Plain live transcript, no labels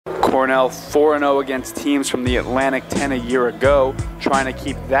Cornell 4-0 against teams from the Atlantic 10 a year ago, trying to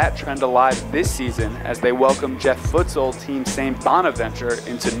keep that trend alive this season as they welcome Jeff Foot's old team St. Bonaventure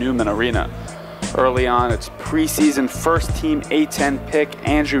into Newman Arena. Early on, it's preseason first team A10 pick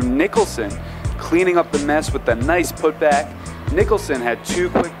Andrew Nicholson cleaning up the mess with the nice putback. Nicholson had 2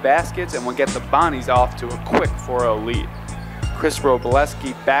 quick baskets and would get the Bonnies off to a quick 4-0 lead.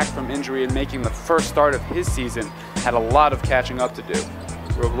 Wroblewski, back from injury and making the first start of his season, had a lot of catching up to do.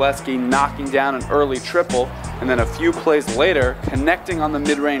 Wroblewski knocking down an early triple, and then a few plays later, connecting on the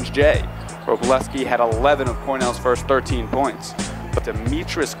mid-range J. Wroblewski had 11 of Cornell's first 13 points. But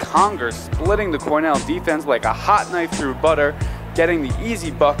Demitrius Conger splitting the Cornell defense like a hot knife through butter, getting the easy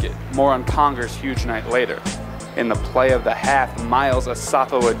bucket. More on Conger's huge night later. In the play of the half, Miles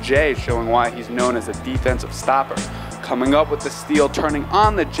Asafa-J showing why he's known as a defensive stopper. Coming up with the steal, turning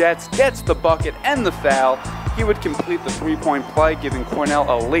on the Jets, gets the bucket and the foul. He would complete the 3-point play, giving Cornell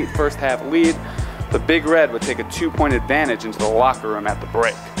a late first half lead. The Big Red would take a 2-point advantage into the locker room at the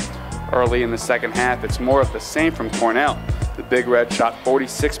break. Early in the second half, it's more of the same from Cornell. The Big Red shot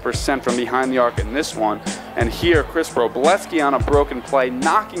 46% from behind the arc in this one. And here, Wroblewski on a broken play,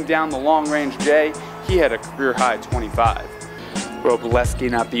 knocking down the long-range J. He had a career-high 25.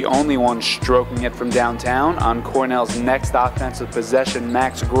 Wroblewski not the only one stroking it from downtown. On Cornell's next offensive possession,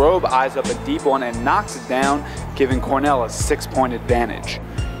 Max Grobe eyes up a deep one and knocks it down, giving Cornell a 6-point advantage.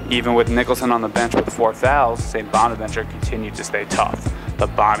 Even with Nicholson on the bench with 4 fouls, St. Bonaventure continued to stay tough. The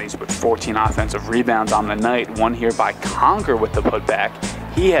Bonnies with 14 offensive rebounds on the night, one here by Conger with the putback.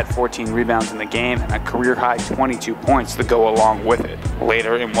 He had 14 rebounds in the game and a career-high 22 points to go along with it.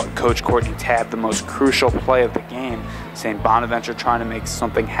 Later, in what Coach Courtney tabbed the most crucial play of the game, St. Bonaventure trying to make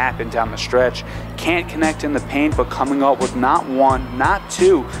something happen down the stretch. Can't connect in the paint, but coming up with not 1, not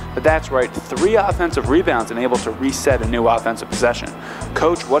 2, but that's right, 3 offensive rebounds and able to reset a new offensive possession.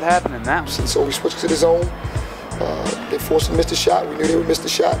 Coach, what happened in that? So we switched to the zone. They forced them to miss the shot. We knew they would miss the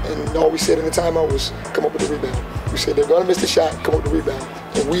shot, and all we said in the timeout was come up with a rebound. We said they're going to miss the shot, come up with a rebound.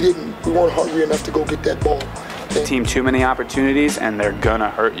 And we weren't hungry enough to go get that ball. Team too many opportunities, and they're gonna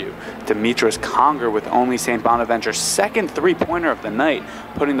hurt you. Demitrius Conger with only St. Bonaventure's second 3-pointer of the night,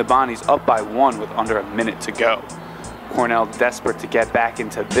 putting the Bonnies up by 1 with under a minute to go. Cornell desperate to get back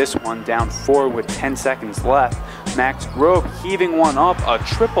into this one, down 4 with 10 seconds left. Max Grobe heaving one up, a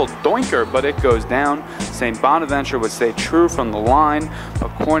triple doinker, but it goes down. St. Bonaventure would stay true from the line, but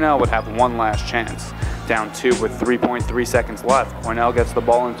Cornell would have one last chance. Down 2 with 3.3 seconds left. Cornell gets the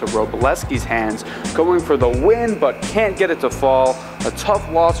ball into Wroblewski's hands, going for the win, but can't get it to fall. A tough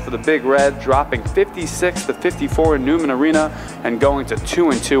loss for the Big Red, dropping 56-54 in Newman Arena and going to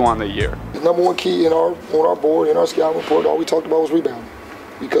 2-2 on the year. The number one key on our board, in our scouting report, all we talked about was rebounding.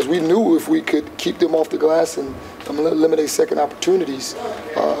 Because we knew if we could keep them off the glass and eliminate second opportunities,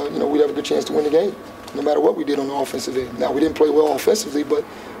 we'd have a good chance to win the game, no matter what we did on the offensive end. Now, we didn't play well offensively, but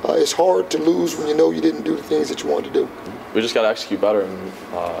it's hard to lose when you know you didn't do the things that you wanted to do. We just got to execute better, and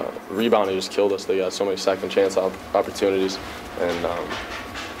rebounding just killed us. They got so many second chance opportunities, and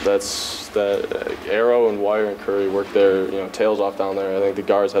that's that. Arrow and Wire and Curry worked their tails off down there. I think the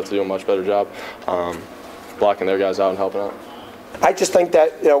guards have to do a much better job blocking their guys out and helping out. I just think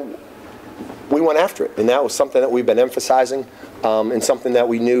that we went after it, and that was something that we've been emphasizing, and something that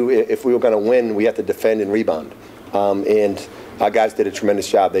we knew if we were going to win, we had to defend and rebound. And our guys did a tremendous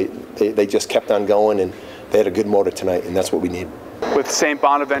job. They just kept on going, and they had a good motor tonight, and that's what we need. With St.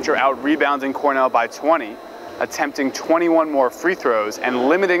 Bonaventure out-rebounding Cornell by 20, attempting 21 more free throws, and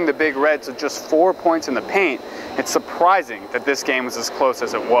limiting the Big Red to just 4 points in the paint, it's surprising that this game was as close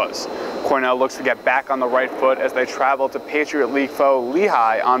as it was. Cornell looks to get back on the right foot as they travel to Patriot League foe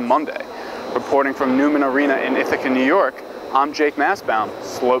Lehigh on Monday. Reporting from Newman Arena in Ithaca, New York, I'm Jake Massbaum,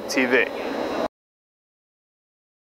 Slope TV.